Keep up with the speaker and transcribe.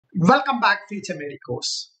Welcome back, Future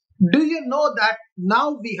Medicos. Do you know that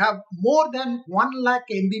now we have more than 1 lakh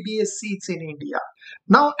MBBS seats in India?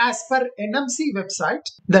 Now, as per NMC website,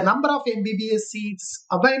 the number of MBBS seats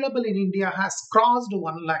available in India has crossed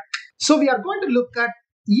 1 lakh. So, we are going to look at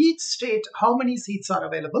each state how many seats are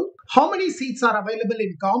available, how many seats are available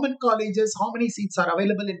in government colleges, how many seats are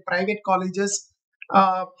available in private colleges,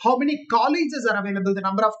 how many colleges are available, the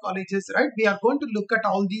number of colleges, right? We are going to look at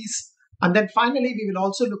all these, and then finally we will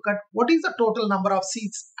also look at what is the total number of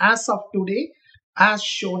seats as of today as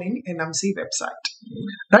shown in NMC website,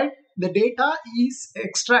 right? The data is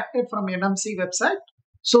extracted from NMC website,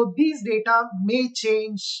 so these data may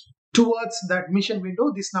change towards the admission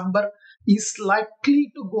window. This number is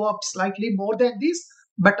likely to go up slightly more than this,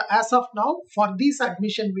 but as of now, for this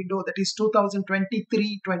admission window, that is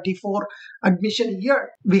 2023-24 admission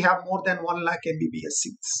year, we have more than 1 lakh MBBS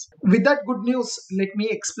seats. With that good news, let me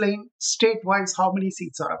explain state-wise how many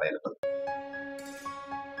seats are available.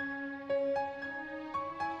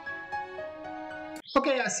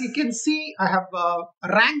 Okay, as you can see, I have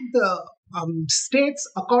ranked the states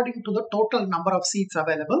according to the total number of seats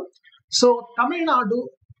available. So, Tamil Nadu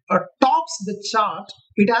tops the chart.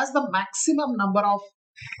 It has the maximum number of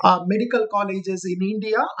medical colleges in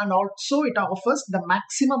India, and also it offers the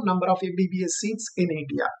maximum number of MBBS seats in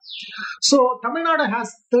India. So, Tamil Nadu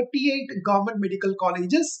has 38 government medical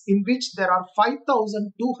colleges in which there are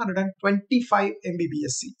 5,225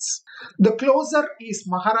 MBBS seats. The closer is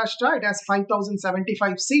Maharashtra, it has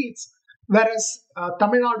 5,075 seats, whereas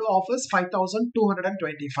Tamil Nadu offers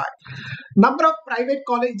 5,225. Number of private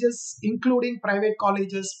colleges, including private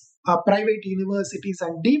colleges, private universities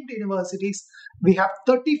and deemed universities, we have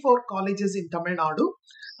 34 colleges in Tamil Nadu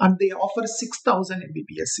and they offer 6,000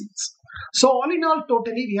 MBBS seats. So all in all,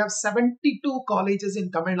 totally we have 72 colleges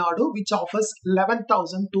in Tamil Nadu which offers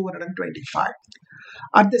 11,225.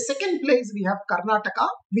 At the second place, we have Karnataka,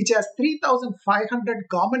 which has 3,500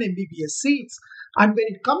 government MBBS seats. And when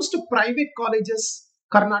it comes to private colleges,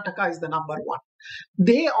 Karnataka is the number one.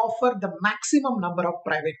 They offer the maximum number of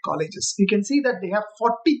private colleges. You can see that they have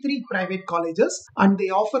 43 private colleges and they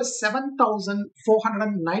offer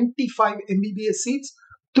 7,495 MBBS seats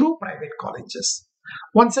through private colleges.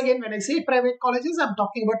 Once again, when I say private colleges, I'm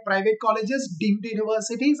talking about private colleges, deemed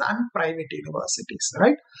universities and private universities,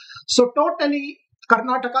 right? So totally,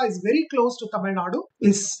 Karnataka is very close to Tamil Nadu,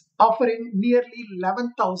 is offering nearly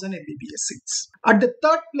 11,000 MBBS seats. At the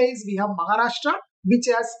third place, we have Maharashtra, which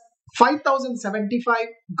has 5,075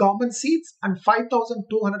 government seats and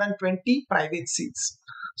 5,220 private seats.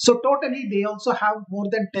 So totally, they also have more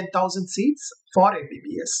than 10,000 seats for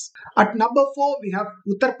MBBS. At number 4, we have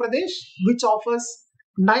Uttar Pradesh, which offers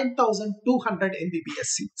 9,200 MBBS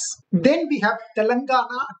seats. Then we have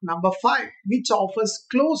Telangana at number 5, which offers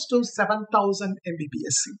close to 7,000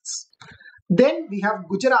 MBBS seats. Then we have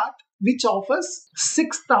Gujarat, which offers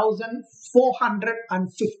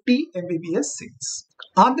 6,450 MBBS seats.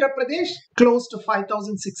 Andhra Pradesh, close to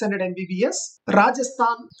 5,600 MBBS.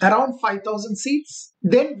 Rajasthan, around 5,000 seats.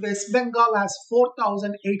 Then West Bengal has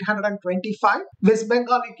 4,825. West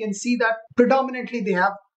Bengal, you can see that predominantly they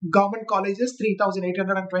have government colleges,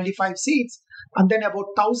 3,825 seats, and then about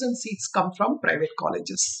 1,000 seats come from private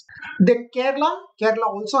colleges. Then Kerala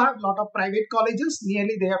also have a lot of private colleges.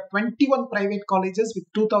 Nearly they have 21 private colleges with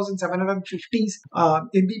 2,750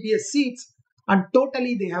 MBBS seats, and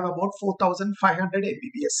totally they have about 4,500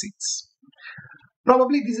 MBBS seats.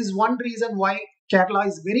 Probably this is one reason why Kerala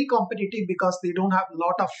is very competitive, because they don't have a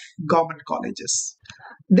lot of government colleges.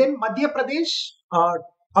 Then Madhya Pradesh,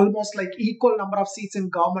 almost like equal number of seats in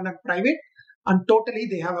government and private, and totally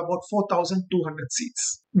they have about 4,200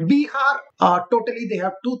 seats. Bihar, totally they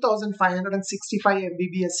have 2,565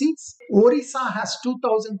 MBBS seats. Orissa has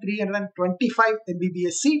 2,325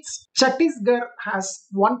 MBBS seats. Chhattisgarh has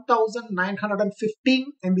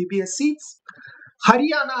 1,915 MBBS seats.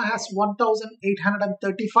 Haryana has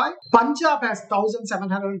 1,835. Punjab has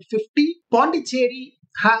 1,750. Pondicherry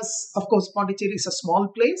has, of course, Pondicherry is a small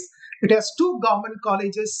place. It has 2 government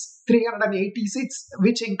colleges, 380 seats,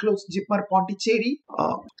 which includes JIPMER Pondicherry.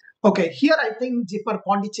 Okay, here I think JIPMER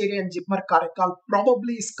Pondicherry and JIPMER Karaikal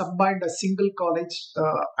probably is combined a single college.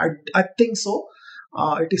 I think so.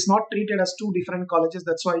 It is not treated as 2 different colleges.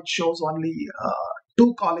 That's why it shows only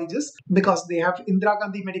 2 colleges, because they have Indira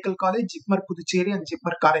Gandhi Medical College, JIPMER Puducherry and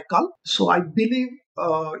JIPMER Karaikal. So I believe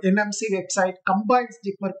NMC website combines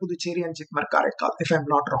JIPMER Puducherry and JIPMER Karaikal, if I'm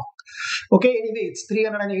not wrong. Okay, anyway, it's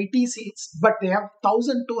 380 seats, but they have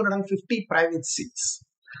 1,250 private seats.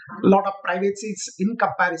 A lot of private seats in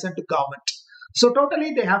comparison to government. So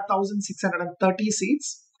totally they have 1,630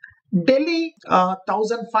 seats. Delhi,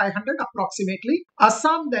 1,500 approximately.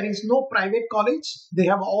 Assam, there is no private college. They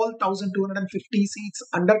have all 1,250 seats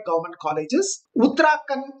under government colleges.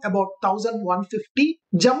 Uttarakhand, about 1,150.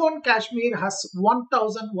 Jammu and Kashmir has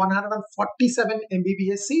 1,147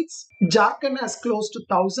 MBBS seats. Jharkhand has close to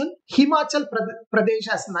 1,000. Himachal Pradesh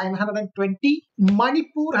has 920.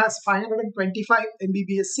 Manipur has 525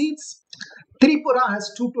 MBBS seats. Tripura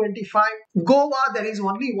has 225. Goa, there is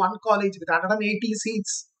only one college with 180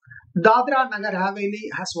 seats. Dadra Nagar Haveli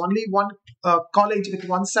has only one college with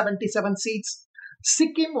 177 seats.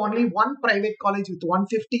 Sikkim, only one private college with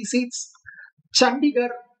 150 seats.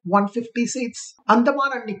 Chandigarh, 150 seats.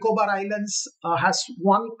 Andaman and Nicobar Islands has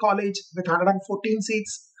one college with 114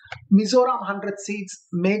 seats. Mizoram, 100 seats.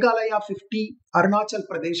 Meghalaya, 50. Arunachal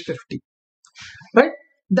Pradesh, 50. Right?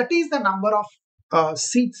 That is the number of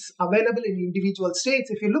seats available in individual states.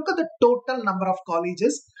 If you look at the total number of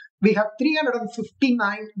colleges, we have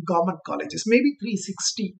 359 government colleges, maybe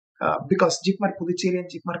 360 because Jipmar Puducherry and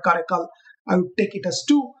Jipmar Karaikal, I would take it as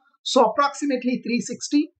 2. So approximately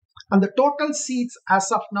 360. And the total seats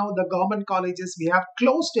as of now, the government colleges, we have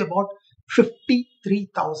close to about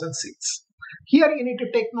 53,000 seats. Here you need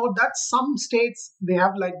to take note that some states, they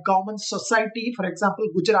have like government society. For example,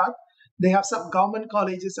 Gujarat, they have some government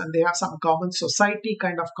colleges and they have some government society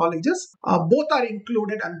kind of colleges. Both are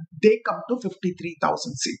included and they come to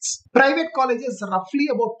 53,000 seats. Private colleges roughly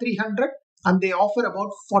about 300 and they offer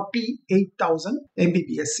about 48,000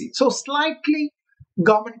 MBBS seats. So slightly,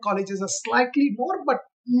 government colleges are slightly more, but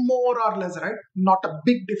more or less, right? Not a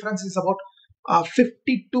big difference. Is about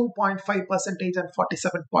 52.5% and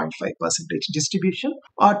 47.5% distribution.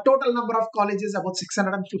 Total number of colleges about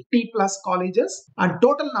 650 plus colleges, and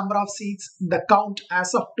total number of seats, the count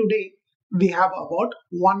as of today, we have about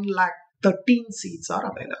 1,13,000 seats are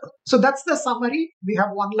available. So that's the summary. We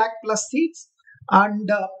have 1 lakh plus seats, and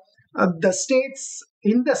the states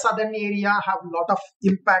in the southern area have a lot of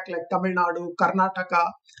impact like Tamil Nadu, Karnataka,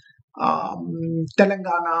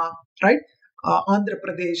 Telangana, right? Andhra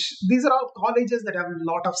Pradesh. These are all colleges that have a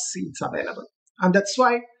lot of seats available. And that's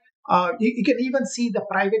why you can even see the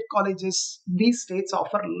private colleges. These states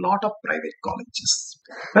offer a lot of private colleges,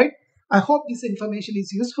 right? I hope this information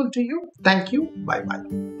is useful to you. Thank you.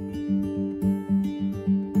 Bye-bye.